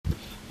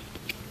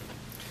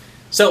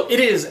So it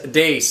is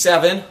day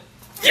 7,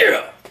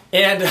 yeah,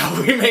 and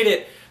we made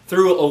it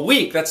through a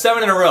week. That's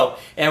 7 in a row,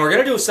 and we're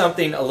gonna do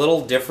something a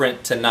little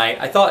different tonight.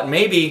 I thought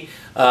maybe,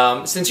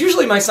 since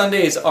usually my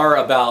Sundays are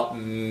about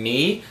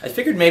me, I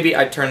figured maybe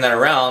I'd turn that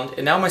around,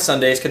 and now my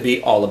Sundays could be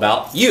all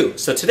about you.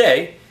 So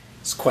today,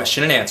 it's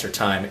question and answer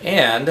time,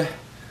 and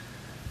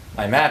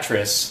my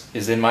mattress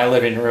is in my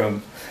living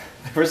room.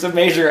 There was a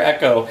major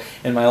echo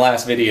in my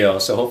last video,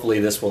 so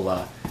hopefully this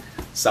will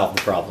solve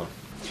the problem.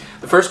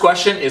 The first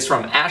question is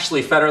from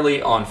Ashley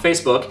Federley on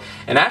Facebook,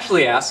 and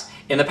Ashley asks,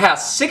 in the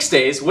past 6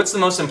 days, what's the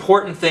most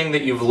important thing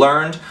that you've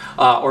learned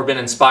or been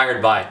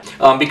inspired by?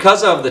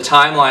 Because of the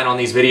timeline on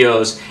these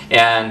videos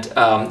and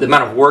the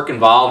amount of work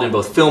involved in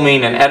both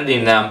filming and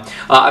editing them,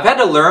 I've had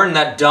to learn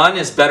that done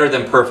is better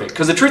than perfect.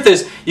 Because the truth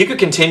is, you could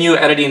continue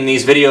editing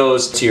these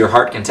videos to your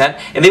heart content,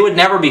 and they would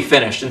never be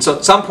finished. And so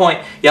at some point,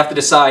 you have to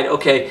decide,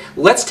 okay,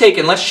 let's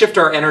shift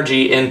our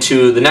energy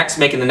into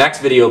making the next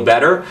video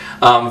better,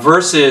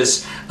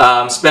 versus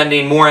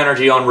spending more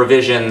energy on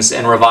revisions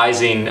and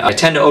revising. I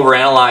tend to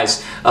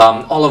overanalyze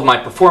all of my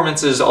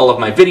performances, all of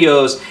my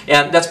videos,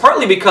 and that's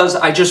partly because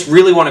I just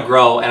really want to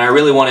grow and I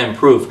really want to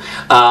improve.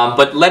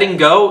 But letting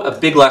go, a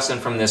big lesson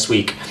from this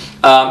week.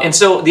 And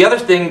so the other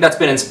thing that's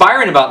been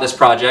inspiring about this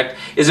project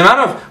is the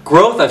amount of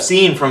growth I've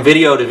seen from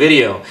video to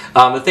video.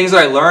 The things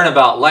that I learn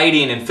about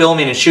lighting and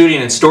filming and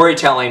shooting and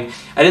storytelling,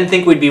 I didn't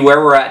think we'd be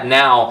where we're at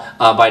now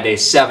by day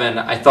 7.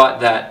 I thought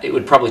that it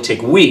would probably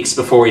take weeks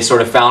before we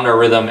sort of found our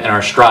rhythm and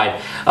our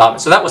stride.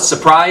 So that was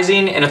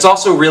surprising, and it's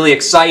also really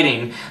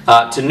exciting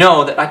to know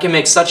that I can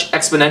make such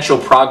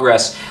exponential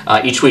progress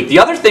each week. The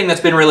other thing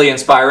that's been really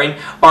inspiring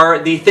are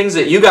the things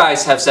that you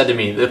guys have said to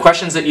me, the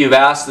questions that you've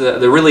asked,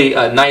 the really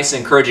nice,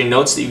 encouraging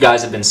notes that you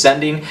guys have been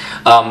sending.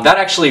 That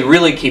actually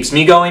really keeps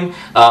me going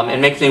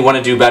and makes me want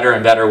to do better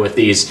and better with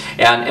these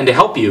and to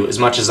help you as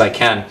much as I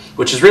can,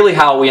 which is really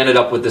how we ended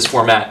up with this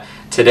format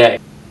today.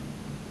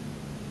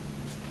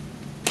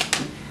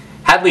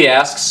 Hadley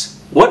asks,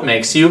 what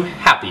makes you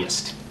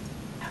happiest?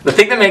 The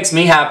thing that makes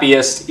me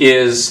happiest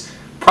is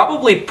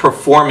probably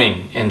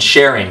performing and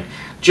sharing.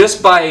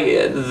 Just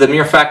by the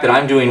mere fact that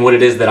I'm doing what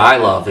it is that I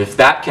love, if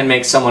that can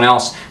make someone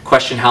else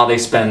question how they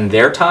spend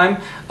their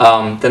time,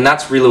 then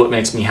that's really what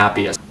makes me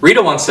happiest.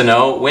 Rita wants to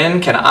know,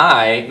 when can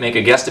I make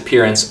a guest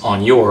appearance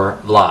on your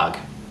vlog?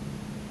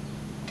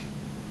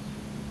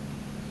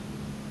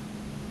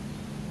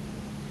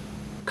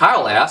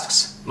 Kyle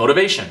asks,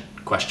 motivation,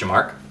 question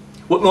mark.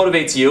 What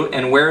motivates you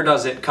and where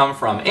does it come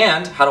from?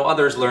 And how do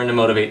others learn to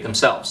motivate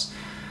themselves?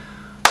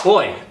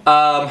 Boy,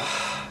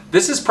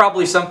 this is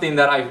probably something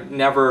that I've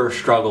never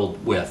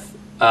struggled with.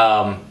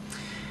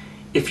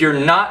 If you're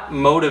not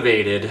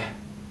motivated,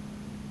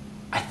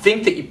 I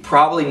think that you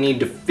probably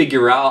need to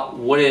figure out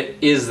what it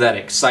is that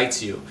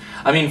excites you.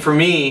 I mean, for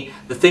me,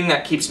 the thing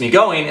that keeps me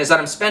going is that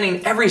I'm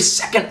spending every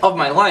second of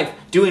my life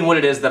doing what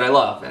it is that I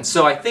love. And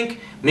so I think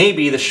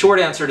maybe the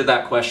short answer to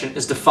that question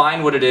is to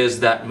find what it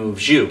is that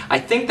moves you. I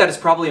think that it's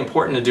probably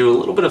important to do a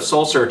little bit of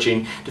soul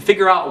searching to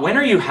figure out, when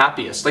are you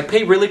happiest? Like,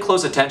 pay really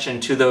close attention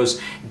to those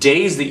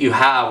days that you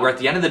have where at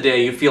the end of the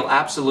day you feel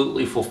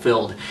absolutely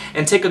fulfilled,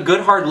 and take a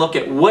good hard look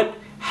at what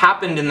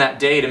happened in that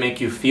day to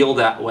make you feel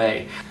that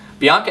way.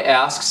 Bianca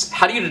asks,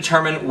 how do you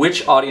determine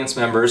which audience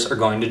members are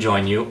going to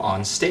join you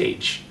on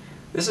stage?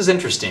 This is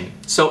interesting.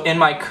 So in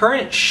my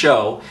current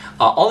show,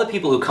 all the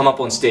people who come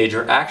up on stage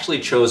are actually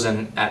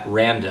chosen at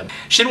random.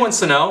 Shin wants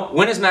to know,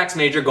 when is Max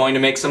Major going to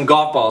make some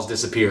golf balls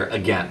disappear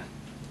again?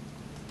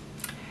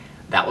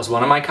 That was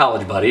one of my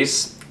college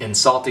buddies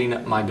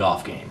insulting my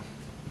golf game.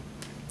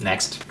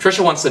 Next.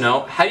 Trisha wants to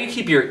know, how do you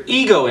keep your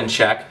ego in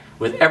check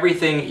with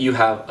everything you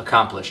have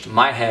accomplished?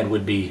 My head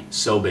would be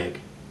so big.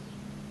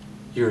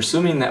 You're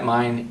assuming that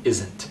mine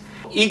isn't.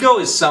 Ego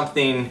is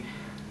something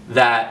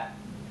that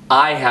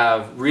I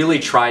have really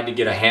tried to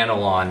get a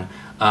handle on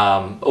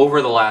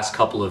over the last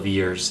couple of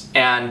years.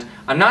 And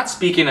I'm not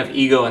speaking of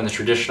ego in the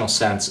traditional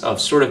sense of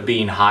sort of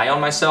being high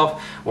on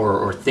myself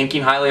or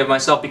thinking highly of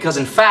myself, because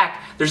in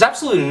fact, there's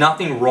absolutely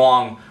nothing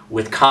wrong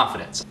with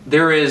confidence.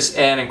 There is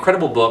an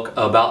incredible book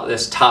about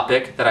this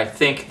topic that I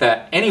think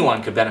that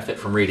anyone could benefit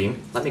from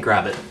reading. Let me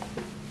grab it.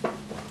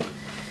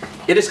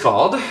 It is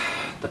called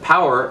The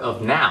Power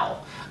of Now.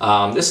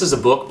 This is a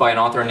book by an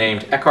author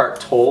named Eckhart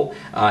Tolle.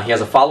 He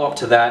has a follow-up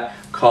to that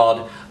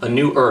called A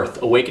New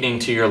Earth, Awakening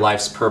to Your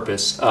Life's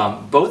Purpose.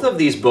 Both of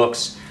these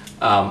books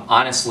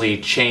honestly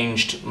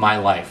changed my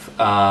life.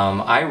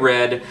 I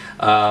read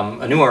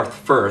A New Earth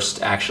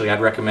first, actually.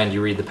 I'd recommend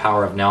you read The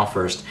Power of Now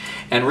first.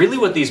 And really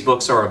what these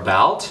books are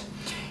about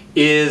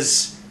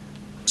is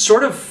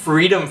sort of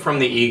freedom from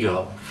the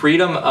ego,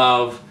 freedom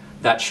of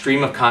that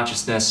stream of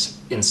consciousness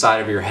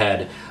inside of your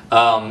head.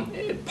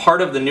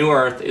 Part of The New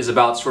Earth is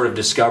about sort of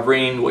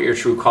discovering what your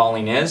true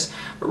calling is,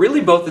 but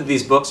really both of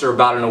these books are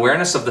about an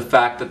awareness of the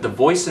fact that the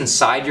voice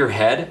inside your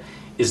head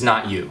is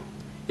not you.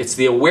 It's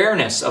the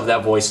awareness of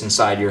that voice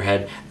inside your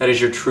head that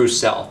is your true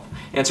self.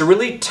 And it's a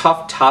really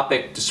tough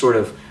topic to sort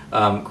of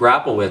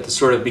grapple with, to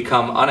sort of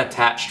become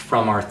unattached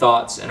from our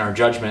thoughts and our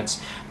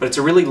judgments, but it's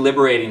a really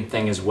liberating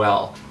thing as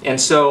well. And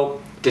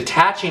so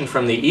detaching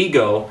from the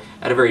ego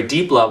at a very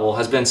deep level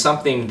has been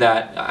something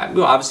that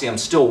obviously I'm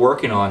still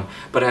working on,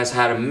 but has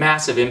had a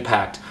massive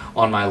impact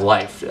on my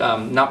life.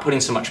 Not putting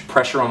so much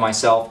pressure on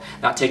myself,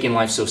 not taking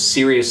life so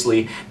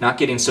seriously, not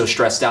getting so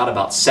stressed out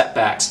about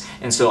setbacks.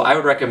 And so I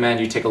would recommend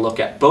you take a look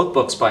at both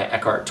books by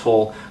Eckhart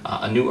Tolle,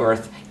 A New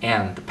Earth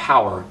and The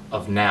Power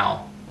of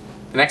Now.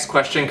 The next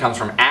question comes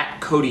from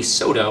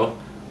 @CodySoto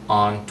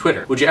on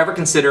Twitter. Would you ever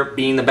consider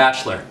being the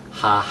Bachelor?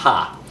 Ha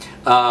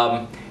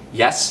ha.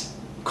 Yes,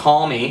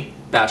 call me,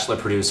 Bachelor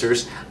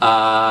producers.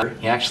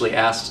 He actually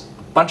asked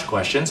a bunch of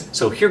questions,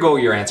 so here go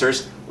your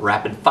answers,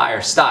 rapid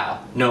fire style.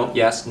 No,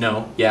 yes,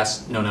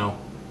 no,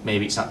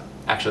 maybe. It's not.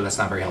 Actually, that's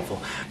not very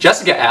helpful.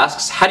 Jessica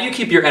asks, how do you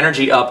keep your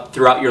energy up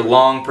throughout your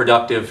long,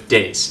 productive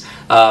days?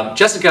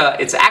 Jessica,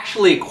 it's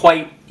actually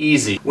quite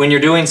easy. When you're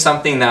doing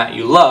something that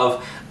you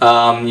love,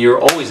 you're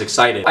always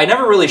excited. I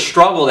never really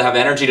struggle to have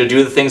energy to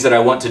do the things that I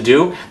want to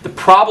do. The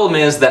problem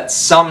is that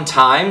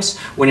sometimes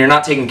when you're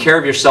not taking care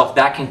of yourself,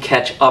 that can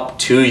catch up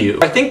to you.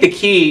 I think the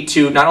key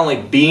to not only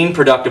being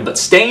productive but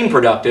staying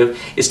productive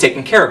is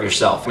taking care of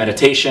yourself.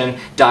 Meditation,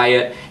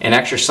 diet, and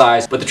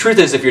exercise. But the truth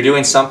is, if you're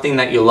doing something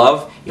that you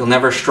love, you'll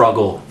never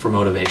struggle for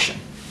motivation.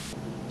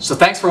 So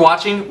thanks for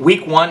watching.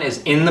 Week 1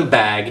 is in the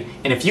bag,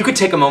 and if you could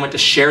take a moment to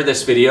share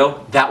this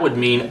video, that would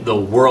mean the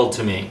world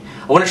to me.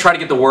 I want to try to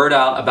get the word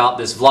out about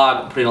this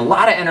vlog, putting a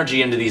lot of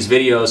energy into these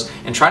videos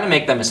and trying to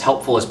make them as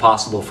helpful as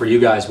possible for you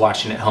guys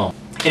watching at home.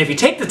 And if you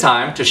take the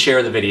time to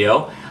share the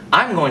video,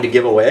 I'm going to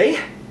give away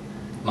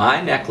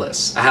my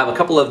necklace. I have a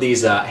couple of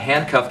these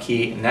handcuff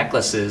key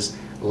necklaces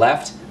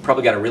left.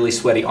 Probably got a really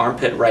sweaty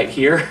armpit right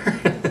here.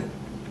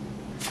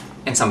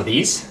 And some of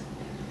these.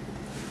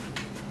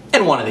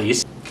 And one of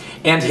these.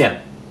 And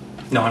him.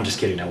 No, I'm just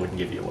kidding, I wouldn't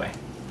give you away.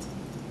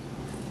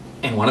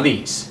 And one of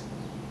these.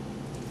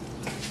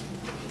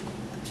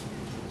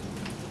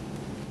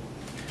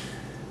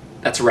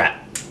 That's a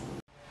wrap.